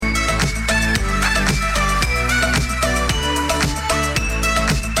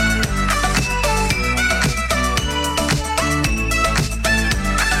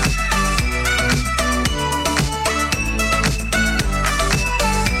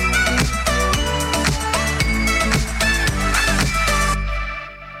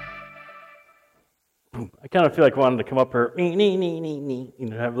kind of feel like I wanted to come up here,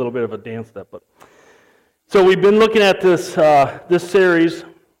 have a little bit of a dance step. But so we've been looking at this this series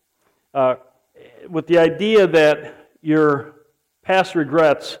with the idea that your past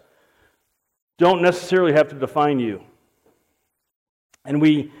regrets don't necessarily have to define you. And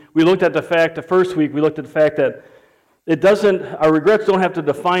we looked at the fact, the first week, we looked at the fact that our regrets don't have to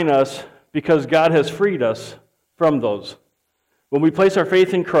define us because God has freed us from those. When we place our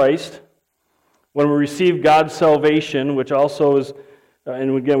faith in Christ, when we receive God's salvation, which also is,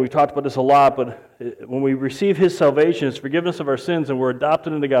 and again, we've talked about this a lot, but when we receive His salvation, His forgiveness of our sins, and we're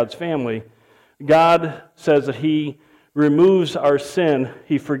adopted into God's family, God says that He removes our sin,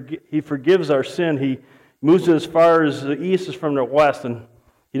 He forgives our sin, He moves it as far as the east is from the west, and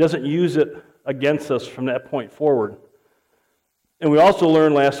He doesn't use it against us from that point forward. And we also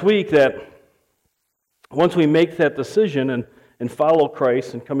learned last week that once we make that decision and follow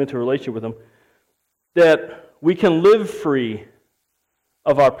Christ and come into a relationship with Him, that we can live free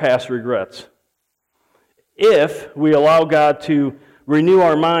of our past regrets if we allow God to renew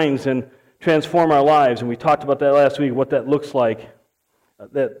our minds and transform our lives. And we talked about that last week, what that looks like.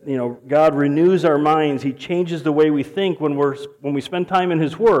 That God renews our minds. He changes the way we think when we spend time in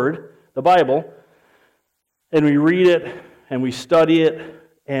His Word, the Bible, and we read it and we study it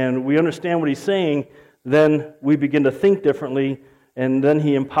and we understand what He's saying. Then we begin to think differently, and then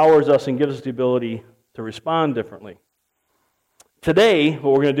He empowers us and gives us the ability to respond differently. Today,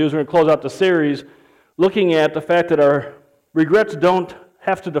 what we're going to do is we're going to close out the series looking at the fact that our regrets don't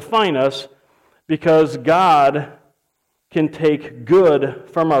have to define us because God can take good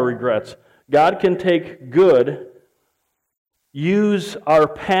from our regrets. God can take good, use our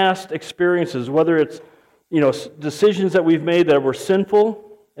past experiences, whether it's decisions that we've made that were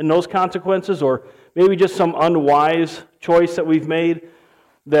sinful and those consequences, or maybe just some unwise choice that we've made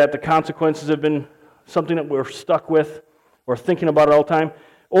that the consequences have been something that we're stuck with or thinking about it all the time,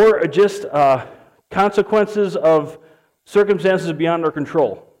 or just consequences of circumstances beyond our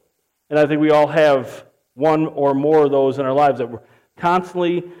control. And I think we all have one or more of those in our lives that we're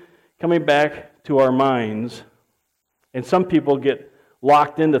constantly coming back to our minds. And some people get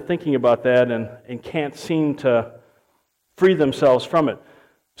locked into thinking about that and can't seem to free themselves from it.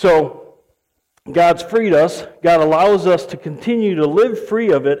 So God's freed us. God allows us to continue to live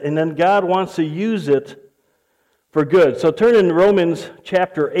free of it, and then God wants to use it for good. So turn in Romans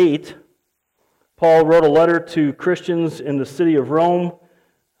chapter 8. Paul wrote a letter to Christians in the city of Rome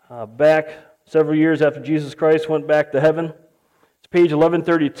back several years after Jesus Christ went back to heaven. It's page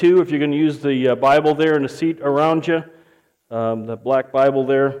 1132 if you're going to use the Bible there in the seat around you, the black Bible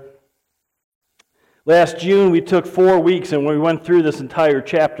there. Last June we took 4 weeks and we went through this entire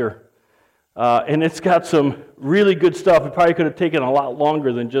chapter. And it's got some really good stuff. It probably could have taken a lot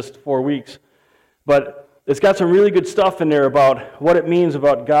longer than just 4 weeks. But it's got some really good stuff in there about what it means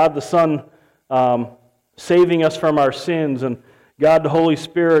about God the Son saving us from our sins, and God the Holy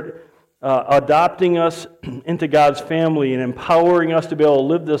Spirit adopting us into God's family and empowering us to be able to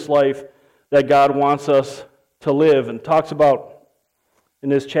live this life that God wants us to live. And talks about, in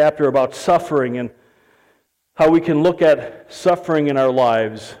this chapter, about suffering and how we can look at suffering in our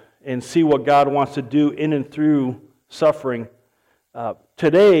lives and see what God wants to do in and through suffering.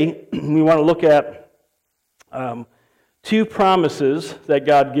 Today, we want to look at 2 promises that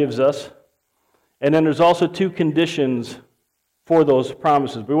God gives us, and then there's also 2 conditions for those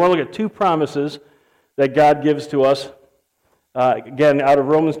promises. We want to look at 2 promises that God gives to us. Again, out of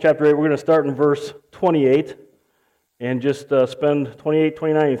Romans chapter 8, we're going to start in verse 28 and just spend 28,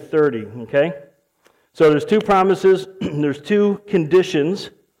 29, and 30, okay? So there's 2 promises, there's 2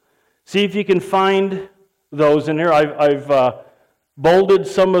 conditions. See if you can find those in here. I've bolded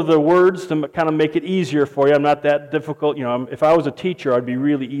some of the words to kind of make it easier for you. I'm not that difficult. If I was a teacher, I'd be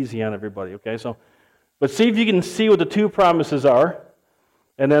really easy on everybody, okay? But see if you can see what the 2 promises are,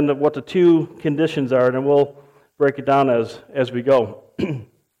 and then what the 2 conditions are, and then we'll break it down as we go.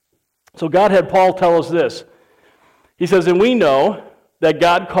 So God had Paul tell us this. He says, "And we know that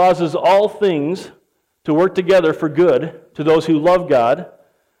God causes all things to work together for good to those who love God,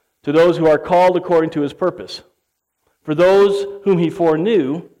 to those who are called according to His purpose. For those whom He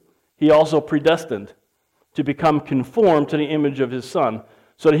foreknew, He also predestined to become conformed to the image of His Son,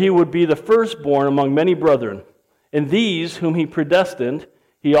 so that He would be the firstborn among many brethren. And these whom He predestined,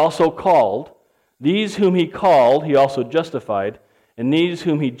 He also called. These whom He called, He also justified. And these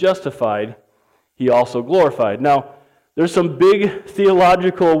whom He justified, He also glorified." Now, there's some big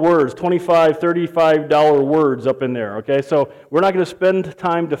theological words, $25, $35 words up in there, okay? So we're not going to spend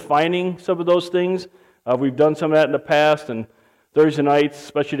time defining some of those things. We've done some of that in the past, and Thursday nights,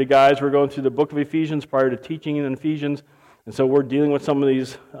 especially the guys, we're going through the book of Ephesians prior to teaching in Ephesians. And so we're dealing with some of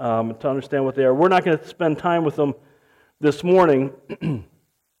these to understand what they are. We're not going to spend time with them this morning,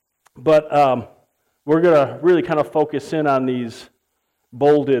 but we're going to really kind of focus in on these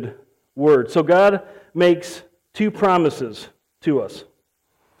bolded words. So God makes two promises to us.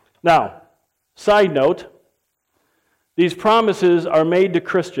 Now, side note, these promises are made to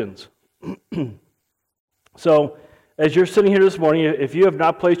Christians. So, as you're sitting here this morning, if you have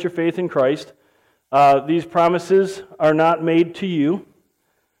not placed your faith in Christ, these promises are not made to you,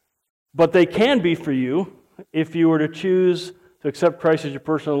 but they can be for you if you were to choose to accept Christ as your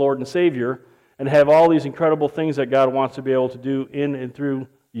personal Lord and Savior and have all these incredible things that God wants to be able to do in and through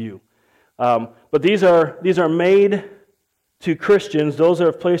you. But these are made to Christians, those that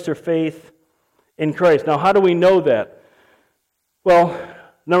have placed their faith in Christ. Now, how do we know that? Well,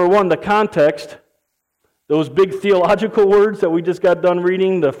 number one, the context. Those big theological words that we just got done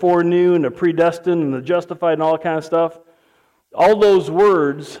reading, the foreknew and the predestined and the justified and all that kind of stuff, all those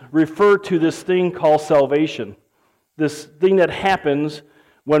words refer to this thing called salvation. This thing that happens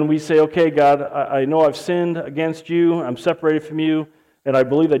when we say, okay, God, I know I've sinned against you, I'm separated from you, and I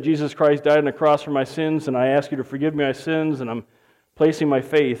believe that Jesus Christ died on the cross for my sins, and I ask you to forgive me my sins, and I'm placing my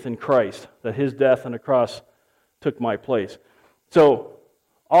faith in Christ, that his death on the cross took my place. So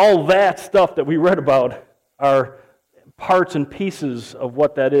all that stuff that we read about are parts and pieces of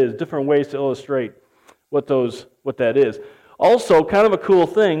what that is, different ways to illustrate what that is. Also, kind of a cool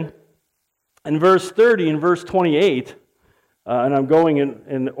thing, in verse 30 and verse 28, and I'm going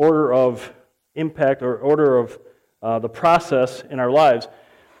in order of impact or order of the process in our lives.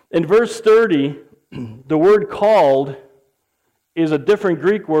 In verse 30, the word called is a different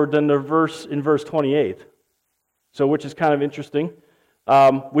Greek word than the verse in verse 28, so which is kind of interesting.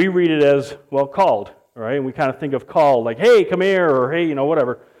 We read it as, well, called. Right? And we kind of think of call like, hey, come here, or hey,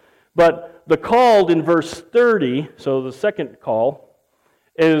 whatever. But the called in verse 30, so the second call,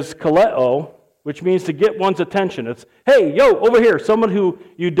 is kaleo, which means to get one's attention. It's, hey, yo, over here. Someone who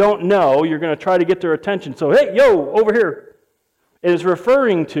you don't know, you're going to try to get their attention. So, hey, yo, over here. It is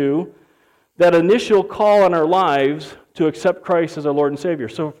referring to that initial call on our lives to accept Christ as our Lord and Savior.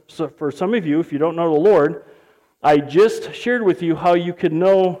 So for some of you, if you don't know the Lord, I just shared with you how you could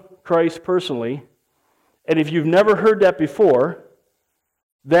know Christ personally. And if you've never heard that before,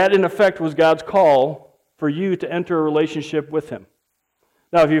 that in effect was God's call for you to enter a relationship with Him.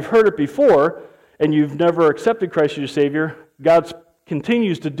 Now, if you've heard it before and you've never accepted Christ as your Savior, God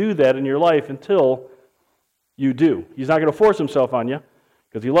continues to do that in your life until you do. He's not going to force Himself on you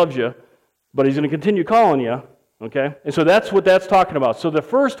because He loves you, but He's going to continue calling you, okay? And so that's what that's talking about. So the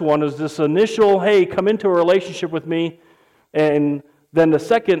first one is this initial, hey, come into a relationship with me, and then the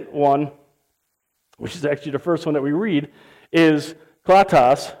second one, which is actually the first one that we read, is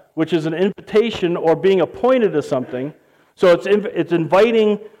klatos, which is an invitation or being appointed to something. So it's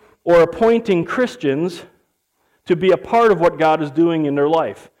inviting or appointing Christians to be a part of what God is doing in their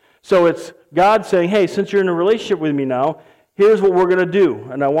life. So it's God saying, hey, since you're in a relationship with me now, here's what we're going to do,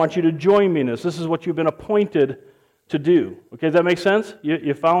 and I want you to join me in this. This is what you've been appointed to do. Okay, does that make sense?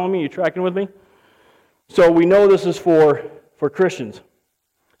 You following me? You tracking with me? So we know this is for Christians.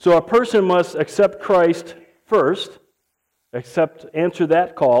 So a person must accept Christ first, answer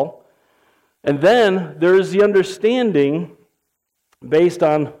that call, and then there is the understanding, based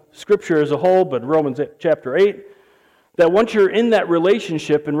on Scripture as a whole, but Romans chapter 8, that once you're in that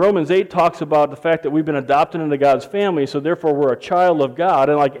relationship, and Romans 8 talks about the fact that we've been adopted into God's family, so therefore we're a child of God,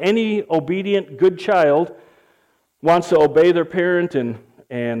 and like any obedient, good child wants to obey their parent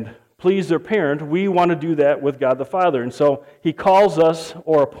and please their parent, we want to do that with God the Father. And so He calls us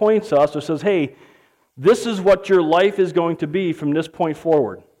or appoints us or says, hey, this is what your life is going to be from this point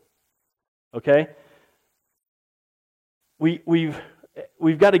forward. Okay? We've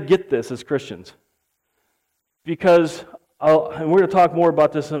got to get this as Christians. Because, and we're going to talk more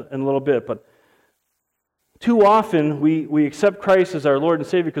about this in a little bit, but too often we accept Christ as our Lord and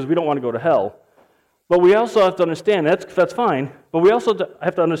Savior because we don't want to go to hell. But we also have to understand, that's fine, but we also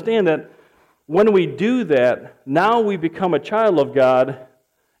have to understand that when we do that, now we become a child of God,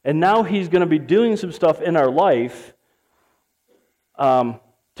 and now He's going to be doing some stuff in our life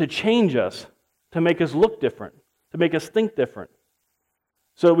to change us, to make us look different, to make us think different,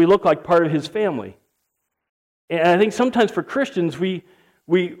 so that we look like part of His family. And I think sometimes for Christians, we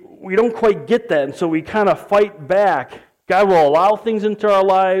don't quite get that, and so we kind of fight back. God will allow things into our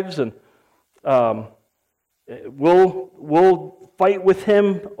lives, and we'll fight with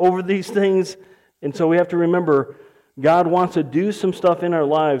Him over these things. And so we have to remember, God wants to do some stuff in our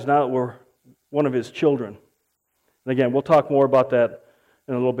lives now that we're one of His children. And again, we'll talk more about that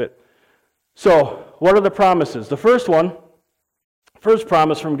in a little bit. So, what are the promises? The first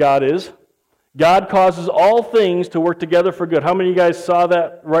promise from God is, God causes all things to work together for good. How many of you guys saw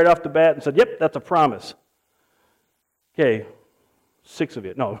that right off the bat and said, yep, that's a promise? Okay, 6 of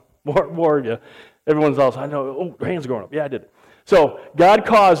you. No, more of you. Everyone's else, I know, oh, hands are going up. Yeah, I did. So, God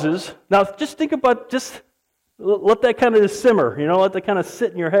causes, now just think about, just let that kind of simmer, let that kind of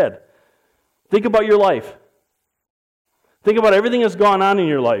sit in your head. Think about your life. Think about everything that's gone on in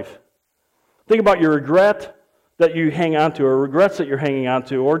your life. Think about your regret that you hang on to, or regrets that you're hanging on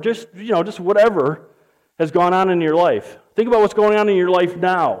to, or just whatever has gone on in your life. Think about what's going on in your life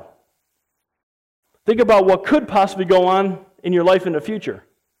now. Think about what could possibly go on in your life in the future.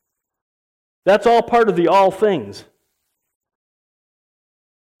 That's all part of the all things.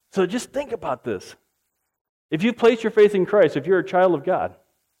 So just think about this. If you place your faith in Christ, if you're a child of God,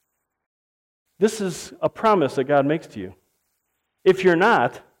 this is a promise that God makes to you. If you're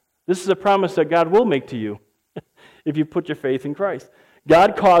not, this is a promise that God will make to you if you put your faith in Christ.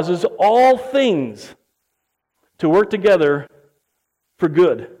 God causes all things to work together for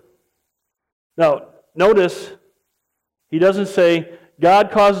good. Now, notice, he doesn't say,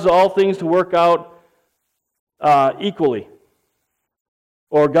 God causes all things to work out equally.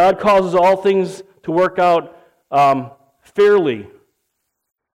 Or God causes all things to work out fairly.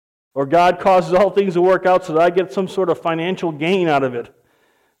 Or God causes all things to work out so that I get some sort of financial gain out of it.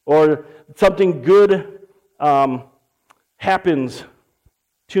 Or something good happens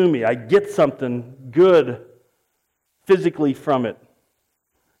to me. I get something good physically from it.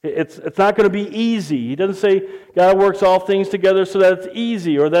 It's not going to be easy. He doesn't say God works all things together so that it's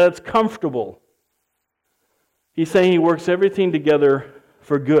easy or that it's comfortable. He's saying He works everything together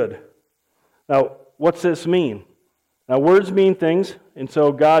for good. Now, what's this mean? Now, words mean things, and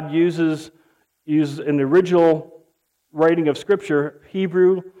so God uses in the original writing of Scripture,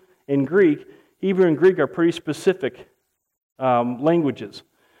 Hebrew and Greek. Hebrew and Greek are pretty specific languages.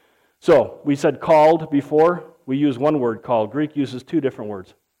 So, we said called before. We use one word, called. Greek uses 2 different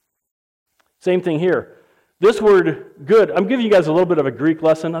words. Same thing here. This word, good, I'm giving you guys a little bit of a Greek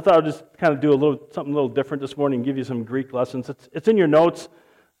lesson. I thought I'd just kind of do something a little different this morning and give you some Greek lessons. It's in your notes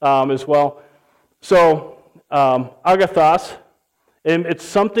as well. So, agathos, and it's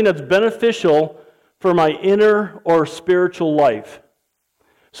something that's beneficial for my inner or spiritual life.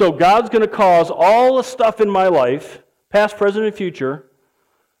 So God's going to cause all the stuff in my life, past, present, and future,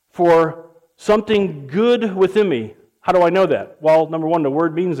 for something good within me. How do I know that? Well, number 1, the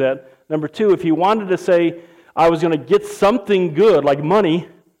word means that. Number 2, if He wanted to say I was going to get something good, like money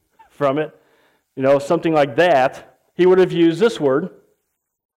from it, something like that, He would have used this word.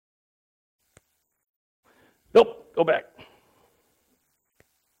 Nope, go back.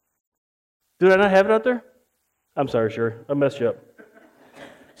 Did I not have it out there? I'm sorry, sure. I messed you up.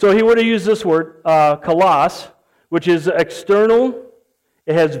 So He would have used this word, kalos, which is external.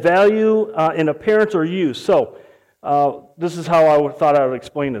 It has value in appearance or use. So this is how I thought I would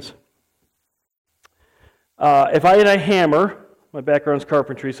explain this. If I had a hammer, my background's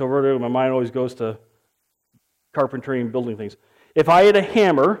carpentry, so my mind always goes to carpentry and building things. If I had a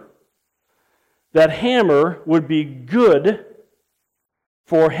hammer, that hammer would be good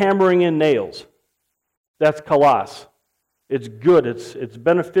for hammering in nails. That's kalos. It's good. It's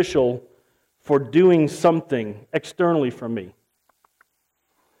beneficial for doing something externally from me.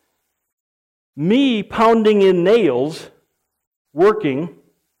 Me pounding in nails, working,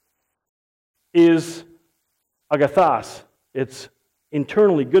 is agathos. It's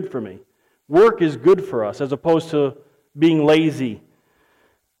internally good for me. Work is good for us as opposed to being lazy.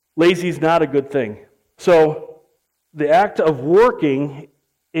 Lazy is not a good thing. So the act of working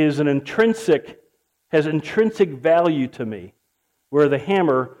is has intrinsic value to me, where the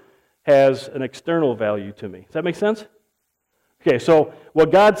hammer has an external value to me. Does that make sense? Okay, so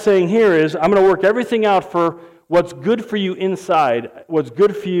what God's saying here is, I'm going to work everything out for what's good for you inside, what's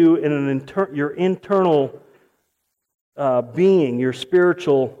good for you in your internal being, your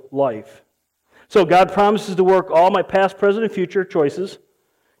spiritual life. So God promises to work all my past, present, and future choices,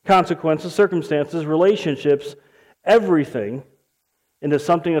 consequences, circumstances, relationships, everything into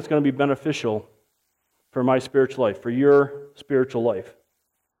something that's going to be beneficial for my spiritual life, for your spiritual life.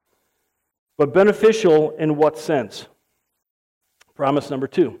 But beneficial in what sense? Promise number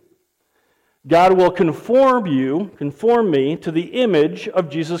 2. God will conform me to the image of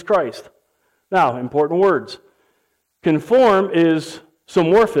Jesus Christ. Now, important words. Conform is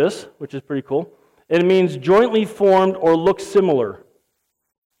somorphous, which is pretty cool. It means jointly formed or look similar.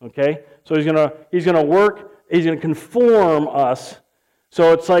 Okay? So he's gonna work, he's gonna conform us.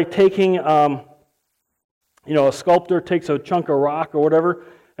 So it's like taking a sculptor takes a chunk of rock or whatever,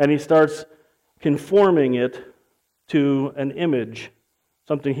 and he starts conforming it to an image,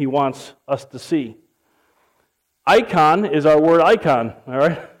 something he wants us to see. Icon is our word icon, all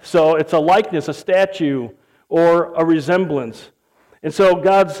right? So it's a likeness, a statue, or a resemblance. And so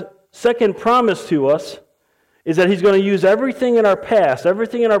God's second promise to us is that He's going to use everything in our past,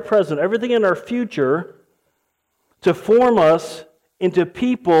 everything in our present, everything in our future to form us into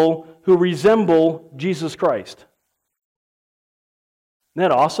people who resemble Jesus Christ. Isn't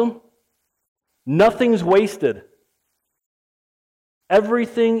that awesome? Nothing's wasted.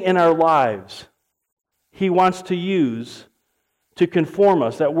 Everything in our lives He wants to use to conform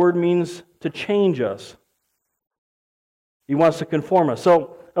us. That word means to change us. He wants to conform us.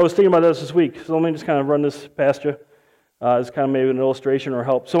 So I was thinking about this week, so let me just kind of run this past you. It's kind of maybe an illustration or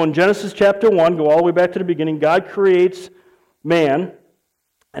help. So in Genesis chapter 1, go all the way back to the beginning, God creates man,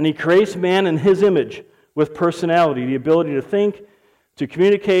 and He creates man in His image with personality, the ability to think, to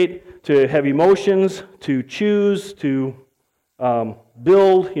communicate, to have emotions, to choose, to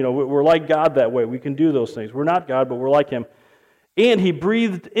build. We're like God that way. We can do those things. We're not God, but we're like Him. And He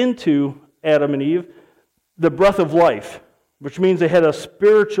breathed into Adam and Eve the breath of life, which means they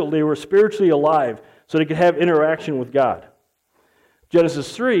were spiritually alive, so they could have interaction with God.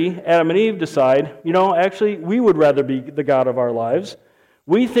 Genesis 3, Adam and Eve decide, actually, we would rather be the God of our lives.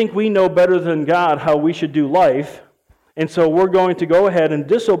 We think we know better than God how we should do life, and so we're going to go ahead and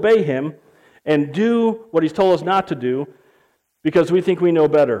disobey Him and do what He's told us not to do because we think we know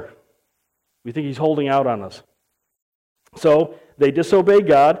better. We think He's holding out on us. So they disobey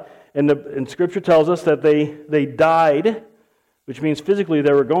God, and Scripture tells us that they died, which means physically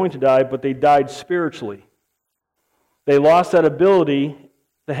they were going to die, but they died spiritually. They lost that ability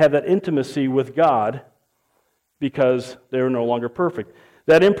to have that intimacy with God because they were no longer perfect.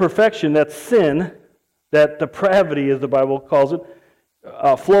 That imperfection, that sin, that depravity, as the Bible calls it,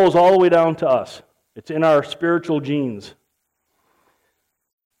 flows all the way down to us. It's in our spiritual genes.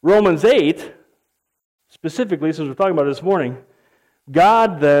 Romans 8, specifically, since we're talking about it this morning,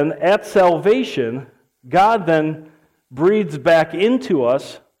 God then, at salvation, God then breathes back into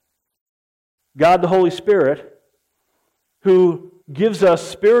us, God the Holy Spirit, who gives us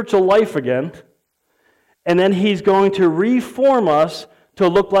spiritual life again, and then He's going to reform us to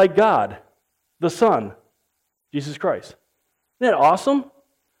look like God, the Son, Jesus Christ. Isn't that awesome?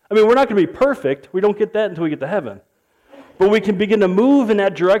 I mean, we're not going to be perfect. We don't get that until we get to heaven. But we can begin to move in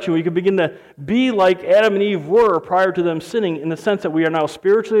that direction. We can begin to be like Adam and Eve were prior to them sinning, in the sense that we are now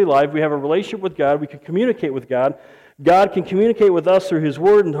spiritually alive. We have a relationship with God. We can communicate with God. God can communicate with us through His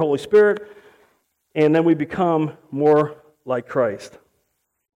Word and the Holy Spirit, and then we become more like Christ.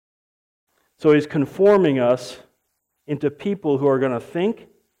 So He's conforming us into people who are going to think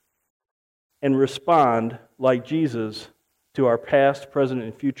and respond like Jesus to our past, present,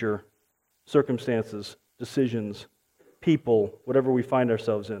 and future circumstances, decisions, people, whatever we find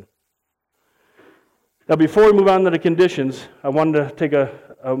ourselves in. Now, before we move on to the conditions, I wanted to take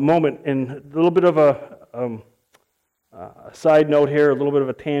a moment and a little bit of a side note here, a little bit of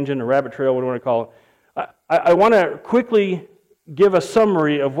a tangent, a rabbit trail, what do you want to call it. I want to quickly give a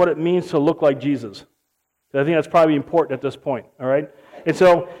summary of what it means to look like Jesus. I think that's probably important at this point, all right? And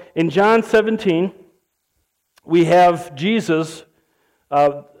so, in John 17, we have Jesus.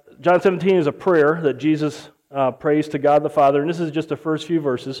 John 17 is a prayer that Jesus prays to God the Father, and this is just the first few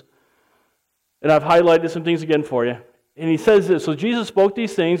verses. And I've highlighted some things again for you. And he says this, so Jesus spoke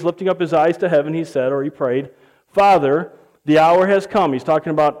these things, lifting up His eyes to heaven, He said, or He prayed, Father, the hour has come. He's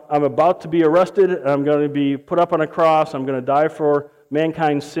talking about, I'm about to be arrested, and I'm going to be put up on a cross, I'm going to die for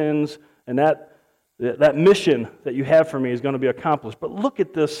mankind's sins, and that mission that you have for me is going to be accomplished. But look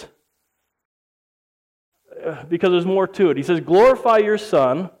at this, because there's more to it. He says, glorify your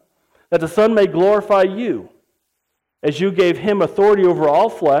Son, that the Son may glorify you, as you gave Him authority over all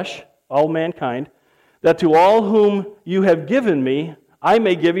flesh, all mankind, that to all whom you have given me, I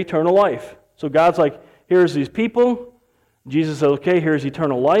may give eternal life. So God's like, here's these people. Jesus says, okay, here's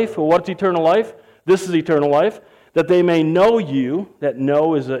eternal life. Well, what's eternal life? This is eternal life, that they may know you, that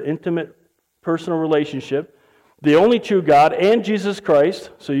know is an intimate personal relationship, the only true God, and Jesus Christ.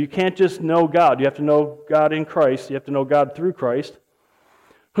 So you can't just know God. You have to know God in Christ. You have to know God through Christ,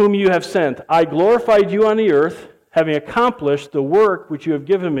 whom you have sent. I glorified you on the earth, having accomplished the work which you have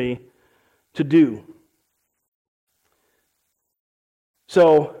given me to do.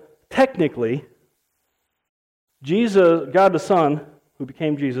 So, technically, Jesus, God the Son, who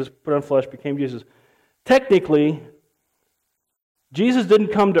became Jesus, put on flesh, became Jesus, technically, Jesus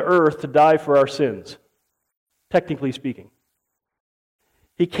didn't come to earth to die for our sins, technically speaking.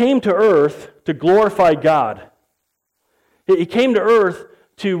 He came to earth to glorify God. He came to earth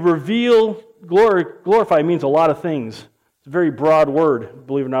to reveal, glorify means a lot of things. It's a very broad word,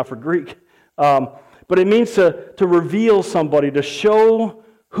 believe it or not, for Greek. But it means to reveal somebody, to show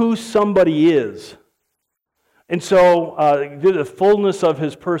who somebody is. And so, the fullness of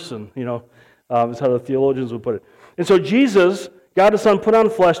his person, is how the theologians would put it. And so Jesus, God the Son, put on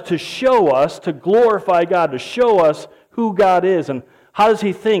flesh to show us, to glorify God, to show us who God is, and how does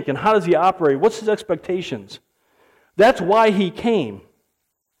he think, and how does he operate, what's his expectations. That's why he came.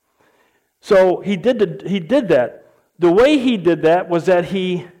 So he did that. The way he did that was that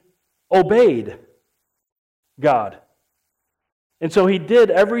he obeyed God. And so he did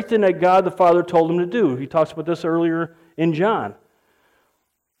everything that God the Father told him to do. He talks about this earlier in John.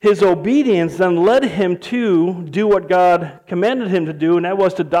 His obedience then led him to do what God commanded him to do, and that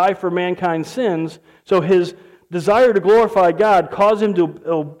was to die for mankind's sins. So his desire to glorify God caused him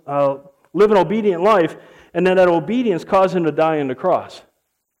to live an obedient life, and then that obedience caused him to die on the cross.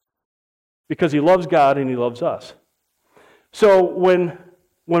 Because he loves God and he loves us. So when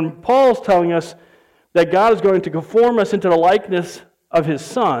Paul's telling us that God is going to conform us into the likeness of his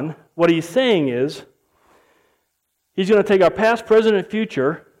Son, what he's saying is, he's going to take our past, present, and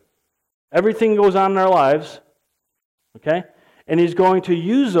future, everything goes on in our lives, okay? And he's going to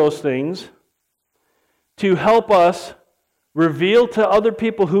use those things to help us reveal to other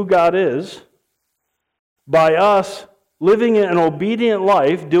people who God is by us living an obedient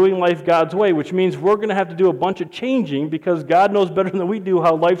life, doing life God's way, which means we're going to have to do a bunch of changing because God knows better than we do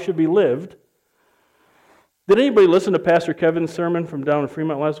how life should be lived. Did anybody listen to Pastor Kevin's sermon from down in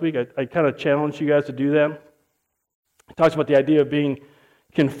Fremont last week? I kind of challenged you guys to do that. He talks about the idea of being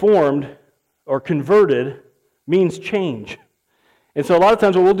conformed or converted means change. And so a lot of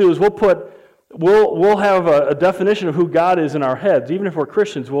times what we'll do is we'll have a definition of who God is in our heads. Even if we're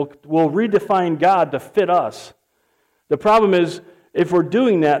Christians, we'll redefine God to fit us. The problem is, if we're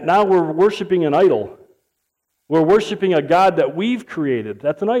doing that, now we're worshiping an idol. We're worshiping a God that we've created.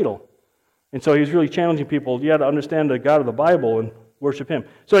 That's an idol. And so he's really challenging people, you got to understand the God of the Bible and worship him.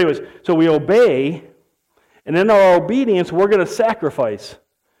 So anyways, so we obey, and in our obedience, we're going to sacrifice.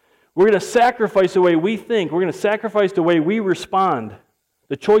 We're going to sacrifice the way we think. We're going to sacrifice the way we respond,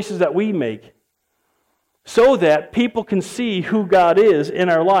 the choices that we make, so that people can see who God is in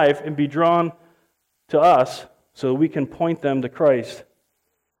our life and be drawn to us so we can point them to Christ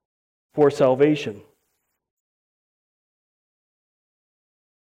for salvation.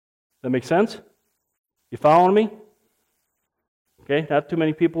 That make sense? You following me? Okay, not too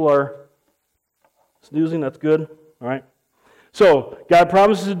many people are snoozing. That's good. All right. So, God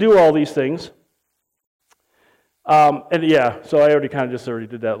promises to do all these things. So I already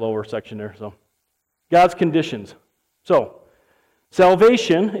did that lower section there. So, God's conditions. So,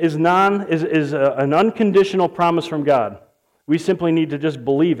 salvation is an unconditional promise from God. We simply need to just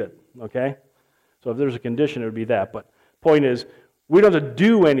believe it, okay? So if there's a condition, it would be that. But point is, we don't have to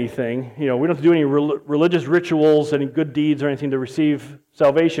do anything. We don't have to do any religious rituals, any good deeds or anything to receive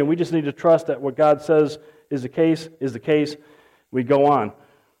salvation. We just need to trust that what God says is the case. We go on.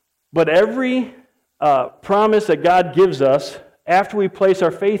 But every promise that God gives us after we place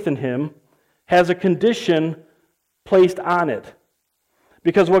our faith in him has a condition placed on it.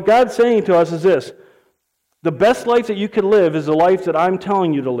 Because what God's saying to us is this: the best life that you can live is the life that I'm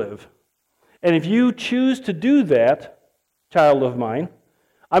telling you to live. And if you choose to do that, child of mine,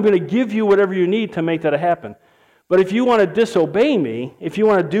 I'm going to give you whatever you need to make that happen. But if you want to disobey me, if you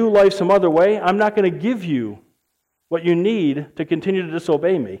want to do life some other way, I'm not going to give you what you need to continue to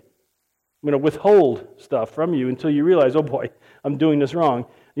disobey me. I'm going to withhold stuff from you until you realize, oh boy, I'm doing this wrong.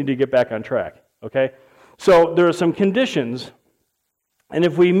 I need to get back on track. Okay? So there are some conditions. And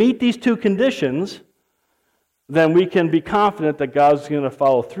if we meet these two conditions, then we can be confident that God's going to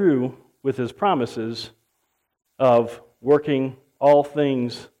follow through with his promises of working all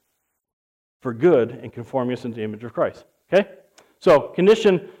things for good and conforming us into the image of Christ. Okay? So,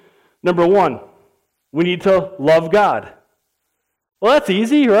 condition number 1, we need to love God. Well, that's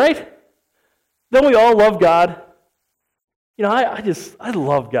easy, right? Don't we all love God? I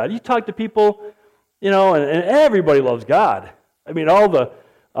love God. You talk to people, and everybody loves God. I mean, all the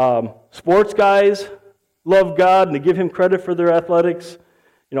sports guys love God and they give him credit for their athletics.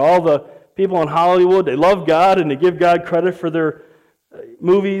 All the people in Hollywood, they love God and they give God credit for their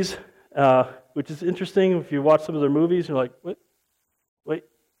movies, which is interesting. If you watch some of their movies, you're like,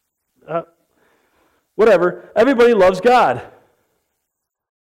 whatever. Everybody loves God.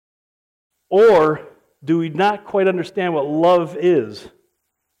 Or do we not quite understand what love is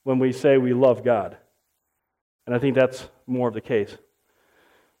when we say we love God? And I think that's more of the case.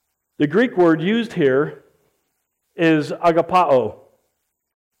 The Greek word used here is agapao.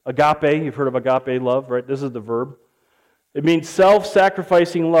 Agape, you've heard of agape love, right? This is the verb. It means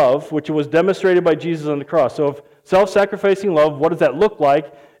self-sacrificing love, which was demonstrated by Jesus on the cross. So if self-sacrificing love, what does that look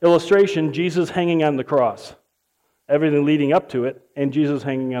like? Illustration, Jesus hanging on the cross. Everything leading up to it, and Jesus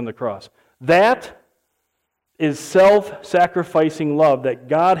hanging on the cross. That is self-sacrificing love that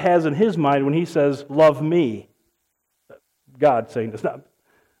God has in His mind when He says, love me. God saying this. Not,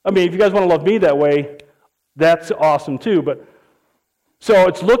 I mean, if you guys want to love me that way, that's awesome too. But so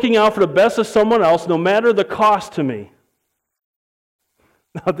it's looking out for the best of someone else, no matter the cost to me.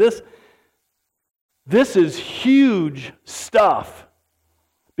 Now this is huge stuff.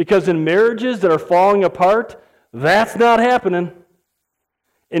 Because in marriages that are falling apart, that's not happening.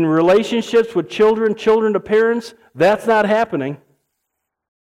 In relationships with children to parents, that's not happening.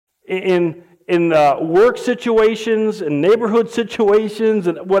 In work situations, in neighborhood situations,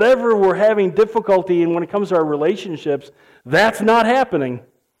 and whatever we're having difficulty in when it comes to our relationships, that's not happening.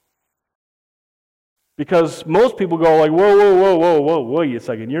 Because most people go like, whoa, wait a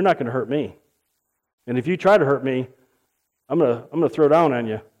second, you're not going to hurt me. And if you try to hurt me, I'm going to throw down on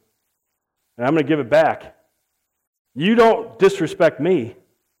you. And I'm going to give it back. You don't disrespect me,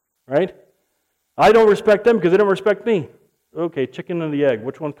 right? I don't respect them because they don't respect me. Okay, chicken and the egg,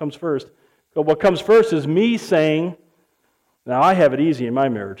 which one comes first? But what comes first is me saying, now I have it easy in my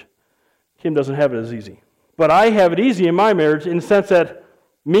marriage. Kim doesn't have it as easy. But I have it easy in my marriage in the sense that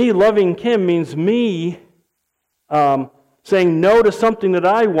me loving Kim means me saying no to something that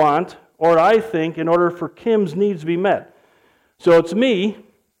I want or I think in order for Kim's needs to be met. So it's me,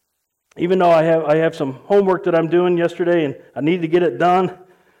 even though I have some homework that I'm doing yesterday and I need to get it done.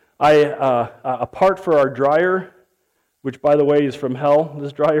 A part for our dryer, which by the way is from hell,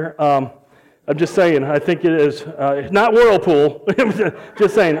 this dryer. I'm just saying, I think it is, not Whirlpool,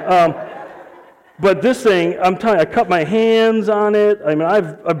 just saying. But this thing, I'm telling you, I cut my hands on it. I mean,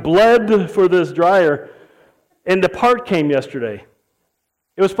 I've bled for this dryer. And the part came yesterday.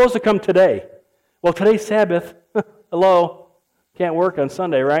 It was supposed to come today. Well, today's Sabbath. Hello. Can't work on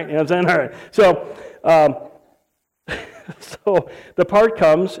Sunday, right? You know what I'm saying? All right. So, so the part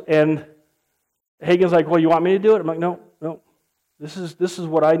comes, and Hagen's like, well, you want me to do it? I'm like, no. This is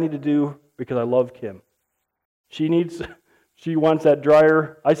what I need to do because I love Kim. She wants that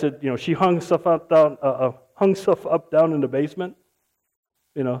dryer. I said, she hung stuff up down in the basement.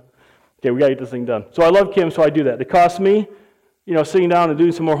 Okay, we got to get this thing done. So I love Kim, so I do that. It costs me, sitting down and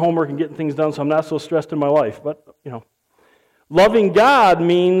doing some more homework and getting things done, so I'm not so stressed in my life. But, loving God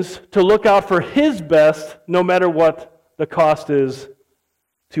means to look out for His best no matter what the cost is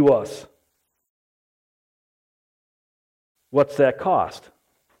to us. What's that cost?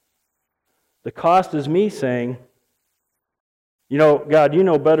 The cost is me saying, God, you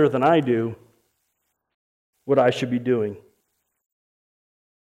know better than I do what I should be doing.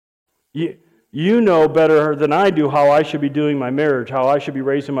 You know better than I do how I should be doing my marriage, how I should be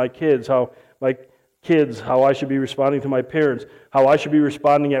raising my kids, how I should be responding to my parents, how I should be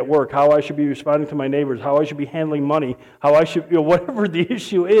responding at work, how I should be responding to my neighbors, how I should be handling money, how I should, whatever the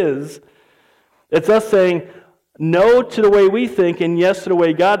issue is. It's us saying no to the way we think and yes to the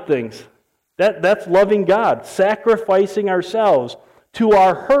way God thinks. That's loving God, sacrificing ourselves to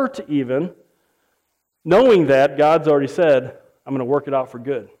our hurt even, knowing that God's already said, I'm going to work it out for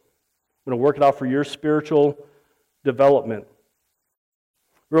good. I'm going to work it out for your spiritual development.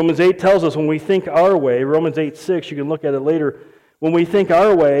 Romans 8 tells us when we think our way, Romans 8:6, you can look at it later, when we think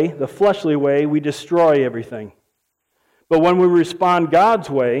our way, the fleshly way, we destroy everything. But when we respond God's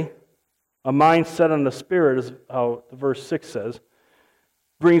way, a mind set on the Spirit, is how verse 6 says,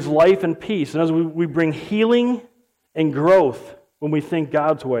 brings life and peace. And as we bring healing and growth when we think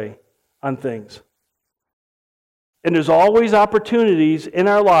God's way on things. And there's always opportunities in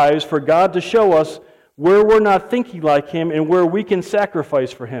our lives for God to show us where we're not thinking like Him and where we can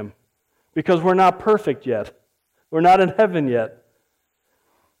sacrifice for Him. Because we're not perfect yet. We're not in heaven yet.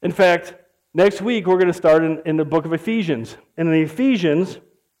 In fact, next week we're going to start in the book of Ephesians. And in Ephesians,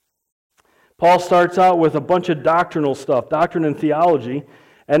 Paul starts out with a bunch of doctrinal stuff, doctrine and theology,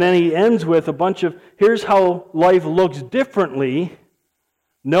 and then he ends with a bunch of, here's how life looks differently,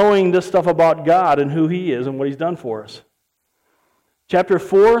 knowing this stuff about God and who He is and what He's done for us. Chapter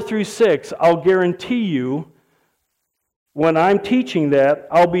 4 through 6, I'll guarantee you, when I'm teaching that,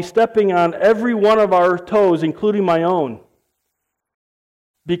 I'll be stepping on every one of our toes, including my own.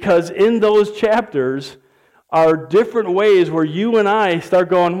 Because in those chapters are different ways where you and I start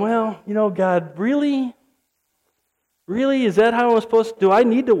going, well, God, really? Really? Is that how I'm supposed to? Do I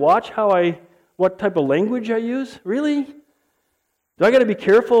need to watch what type of language I use? Really? Do I got to be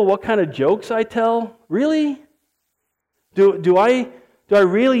careful what kind of jokes I tell? Really? Do I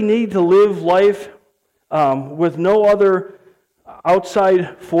really need to live life with no other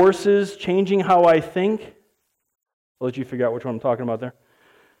outside forces changing how I think? I'll let you figure out which one I'm talking about there.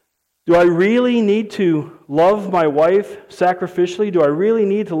 Do I really need to love my wife sacrificially? Do I really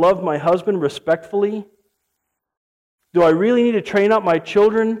need to love my husband respectfully? Do I really need to train up my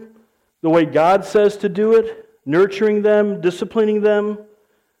children the way God says to do it? Nurturing them, disciplining them?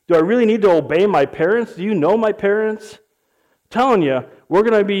 Do I really need to obey my parents? Do you know my parents? I'm telling you, we're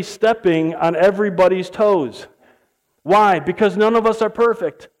going to be stepping on everybody's toes. Why? Because none of us are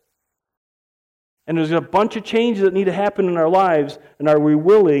perfect. And there's a bunch of changes that need to happen in our lives, and are we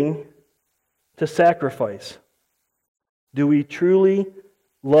willing to sacrifice? Do we truly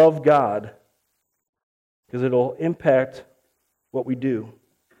love God? Because it'll impact what we do.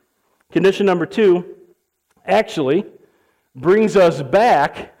 Condition number 2 actually brings us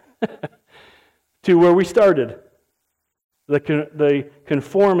back to where we started, the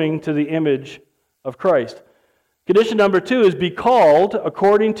conforming to the image of Christ. Condition number 2 is be called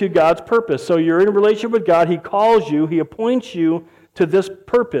according to God's purpose. So you're in a relationship with God. He calls you. He appoints you to this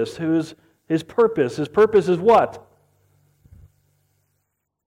purpose. His purpose. His purpose is what?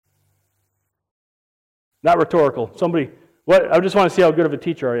 Not rhetorical. Somebody, what? I just want to see how good of a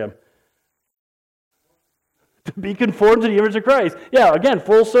teacher I am. To be conformed to the image of Christ. Yeah, again,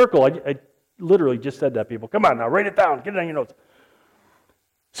 full circle. I literally just said that, people. Come on now, write it down. Get it on your notes.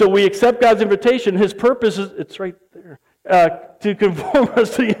 So we accept God's invitation. His purpose is, it's right there, to conform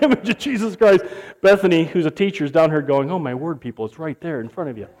us to the image of Jesus Christ. Bethany, who's a teacher, is down here going, oh my word, people, it's right there in front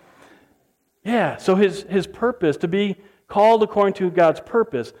of you. Yeah, so his purpose, to be called according to God's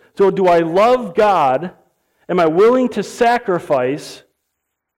purpose. So do I love God? Am I willing to sacrifice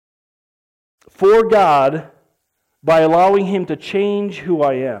for God by allowing Him to change who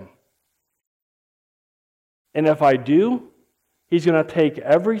I am? And if I do, He's going to take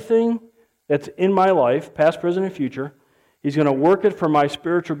everything that's in my life, past, present, and future. He's going to work it for my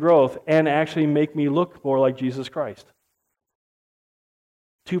spiritual growth and actually make me look more like Jesus Christ.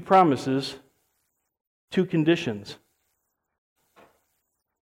 2 promises, 2 conditions.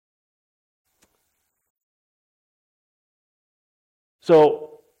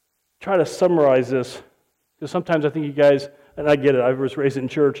 So, try to summarize this, because sometimes I think you guys, and I get it, I was raised in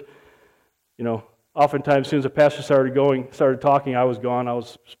church, oftentimes as soon as the pastor started talking, I was gone, I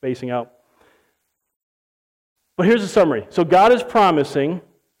was spacing out. But here's the summary. So God is promising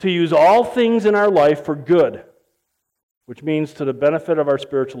to use all things in our life for good, which means to the benefit of our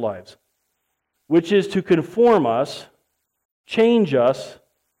spiritual lives, which is to conform us, change us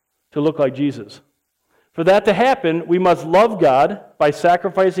to look like Jesus. For that to happen, we must love God by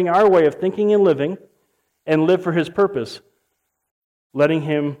sacrificing our way of thinking and living and live for His purpose, letting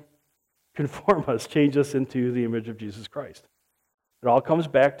Him conform us, change us into the image of Jesus Christ. It all comes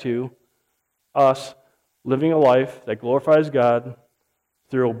back to us living a life that glorifies God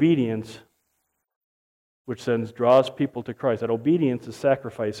through obedience, which then draws people to Christ. That obedience is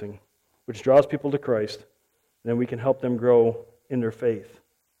sacrificing, which draws people to Christ, and then we can help them grow in their faith.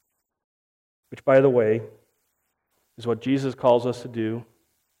 Which, by the way, is what Jesus calls us to do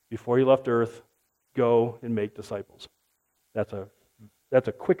before He left earth: go and make disciples. That's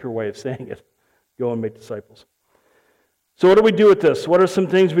a quicker way of saying it. Go and make disciples. So what do we do with this? What are some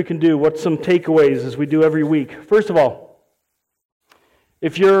things we can do? What's some takeaways as we do every week? First of all,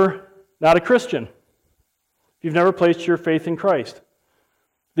 if you're not a Christian, if you've never placed your faith in Christ,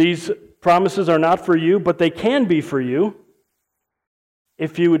 these promises are not for you, but they can be for you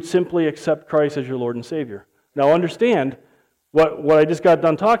if you would simply accept Christ as your Lord and Savior. Now understand, what I just got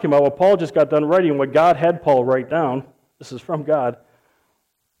done talking about, what Paul just got done writing, what God had Paul write down, this is from God.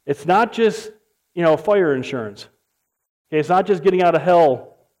 It's not just, fire insurance. Okay, it's not just getting out of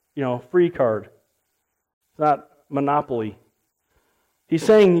hell, free card. It's not Monopoly. He's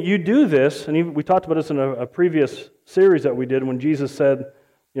saying you do this, and we talked about this in a previous series that we did when Jesus said,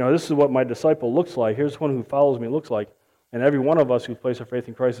 this is what my disciple looks like. Here's one who follows me looks like. And every one of us who places our faith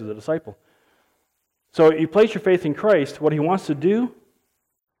in Christ is a disciple. So you place your faith in Christ, what He wants to do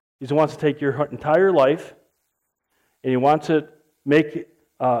is He wants to take your entire life, and He wants to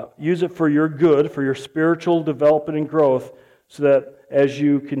use it for your good, for your spiritual development and growth, so that as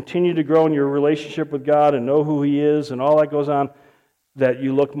you continue to grow in your relationship with God and know who He is and all that goes on, that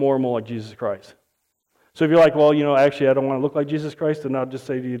you look more and more like Jesus Christ. So if you're like, well, actually I don't want to look like Jesus Christ, then I'll just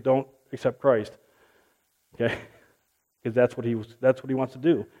say to you, don't accept Christ. Okay? Because that's what He wants to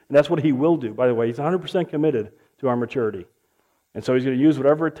do. And that's what He will do. By the way, He's 100% committed to our maturity. And so He's going to use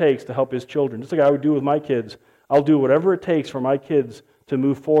whatever it takes to help His children. Just like I would do with my kids. I'll do whatever it takes for my kids to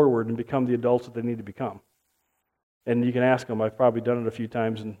move forward and become the adults that they need to become. And you can ask them. I've probably done it a few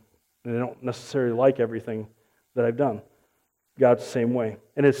times, and they don't necessarily like everything that I've done. God's the same way.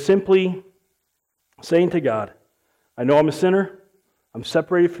 And it's simply saying to God, I know I'm a sinner, I'm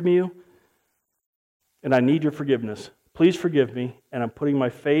separated from you, and I need your forgiveness. Please forgive me, and I'm putting my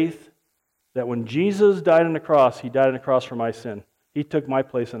faith that when Jesus died on the cross, he died on the cross for my sin. He took my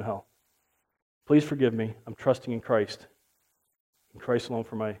place in hell. Please forgive me. I'm trusting in Christ alone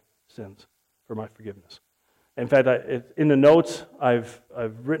for my sins, for my forgiveness. In fact, in the notes, I've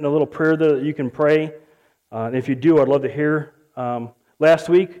written a little prayer that you can pray. And if you do, I'd love to hear. Last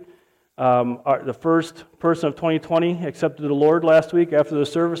week, the first person of 2020 accepted the Lord last week after the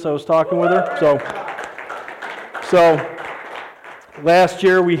service. I was talking with her. So last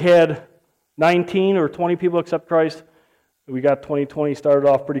year we had 19 or 20 people accept Christ. We got 2020 started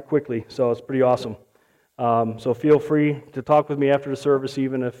off pretty quickly, so it's pretty awesome. So feel free to talk with me after the service,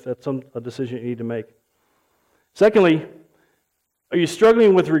 even if that's a decision you need to make. Secondly, are you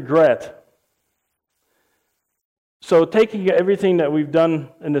struggling with regret? So taking everything that we've done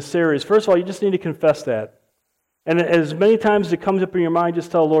in this series, first of all, you just need to confess that. And as many times as it comes up in your mind, just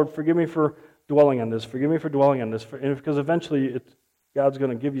tell the Lord, forgive me for dwelling on this. Forgive me for dwelling on this. Because eventually God's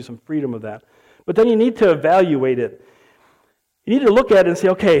going to give you some freedom of that. But then you need to evaluate it. You need to look at it and say,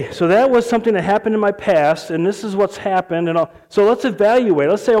 okay, so that was something that happened in my past, and this is what's happened. So let's evaluate.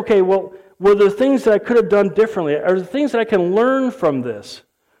 Let's say, okay, well, were there things that I could have done differently? Are there things that I can learn from this?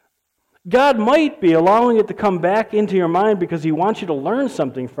 God might be allowing it to come back into your mind because he wants you to learn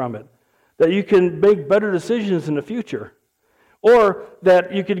something from it, that you can make better decisions in the future. Or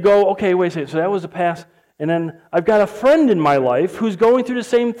that you could go, okay, wait a second, so that was the past, and then I've got a friend in my life who's going through the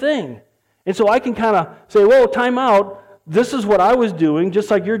same thing. And so I can kind of say, whoa, time out. This is what I was doing,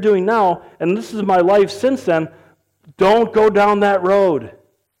 just like you're doing now, and this is my life since then. Don't go down that road.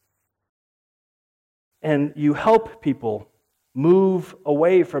 And you help people move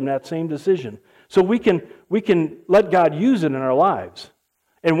away from that same decision. So we can let God use it in our lives.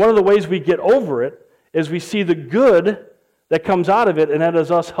 And one of the ways we get over it is we see the good that comes out of it, and that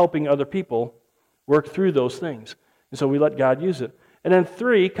is us helping other people work through those things. And so we let God use it. And then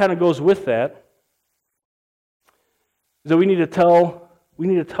 3 kind of goes with that. So we need to tell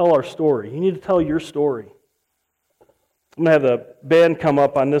our story. You need to tell your story. I'm going to have the band come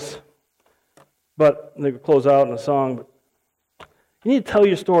up on this, but they close out in a song. But you need to tell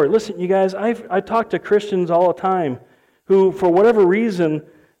your story. Listen, you guys, I talk to Christians all the time who, for whatever reason,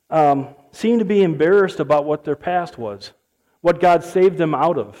 seem to be embarrassed about what their past was, what God saved them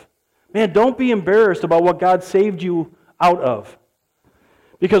out of. Man, don't be embarrassed about what God saved you out of.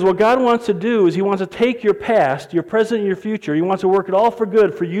 Because what God wants to do is he wants to take your past, your present, and your future. He wants to work it all for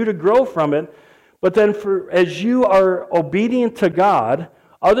good, for you to grow from it. But then as you are obedient to God,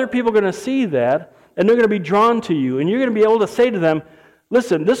 other people are going to see that, and they're going to be drawn to you. And you're going to be able to say to them,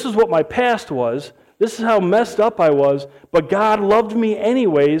 listen, this is what my past was. This is how messed up I was. But God loved me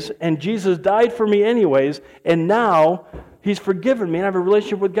anyways, and Jesus died for me anyways. And now he's forgiven me, and I have a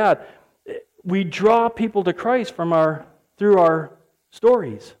relationship with God. We draw people to Christ through our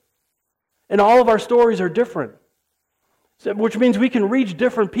stories. And all of our stories are different, which means we can reach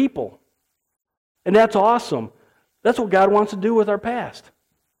different people. And that's awesome. That's what God wants to do with our past.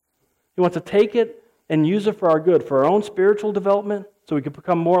 He wants to take it and use it for our good, for our own spiritual development, so we can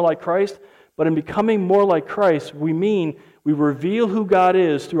become more like Christ. But in becoming more like Christ, we mean we reveal who God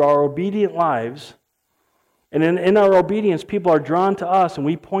is through our obedient lives. And in our obedience, people are drawn to us, and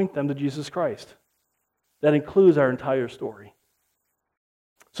we point them to Jesus Christ. That includes our entire story.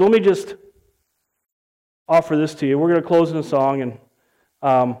 So let me just offer this to you. We're going to close in a song, and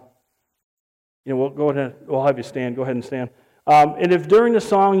we'll go ahead. We'll have you stand. Go ahead and stand. And if during the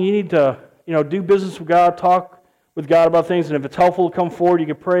song you need to, do business with God, talk with God about things, and if it's helpful to come forward, you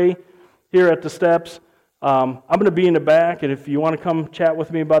can pray here at the steps. I'm going to be in the back, and if you want to come chat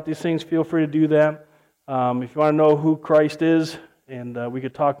with me about these things, feel free to do that. If you want to know who Christ is, and we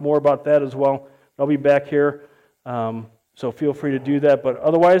could talk more about that as well, I'll be back here. So feel free to do that. But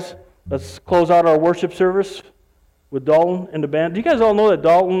otherwise, let's close out our worship service with Dalton and the band. Do you guys all know that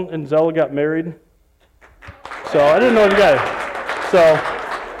Dalton and Zella got married? So I didn't know you guys.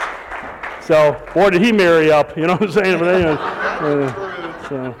 So boy, did he marry up. You know what I'm saying? But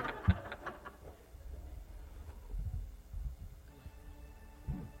anyway,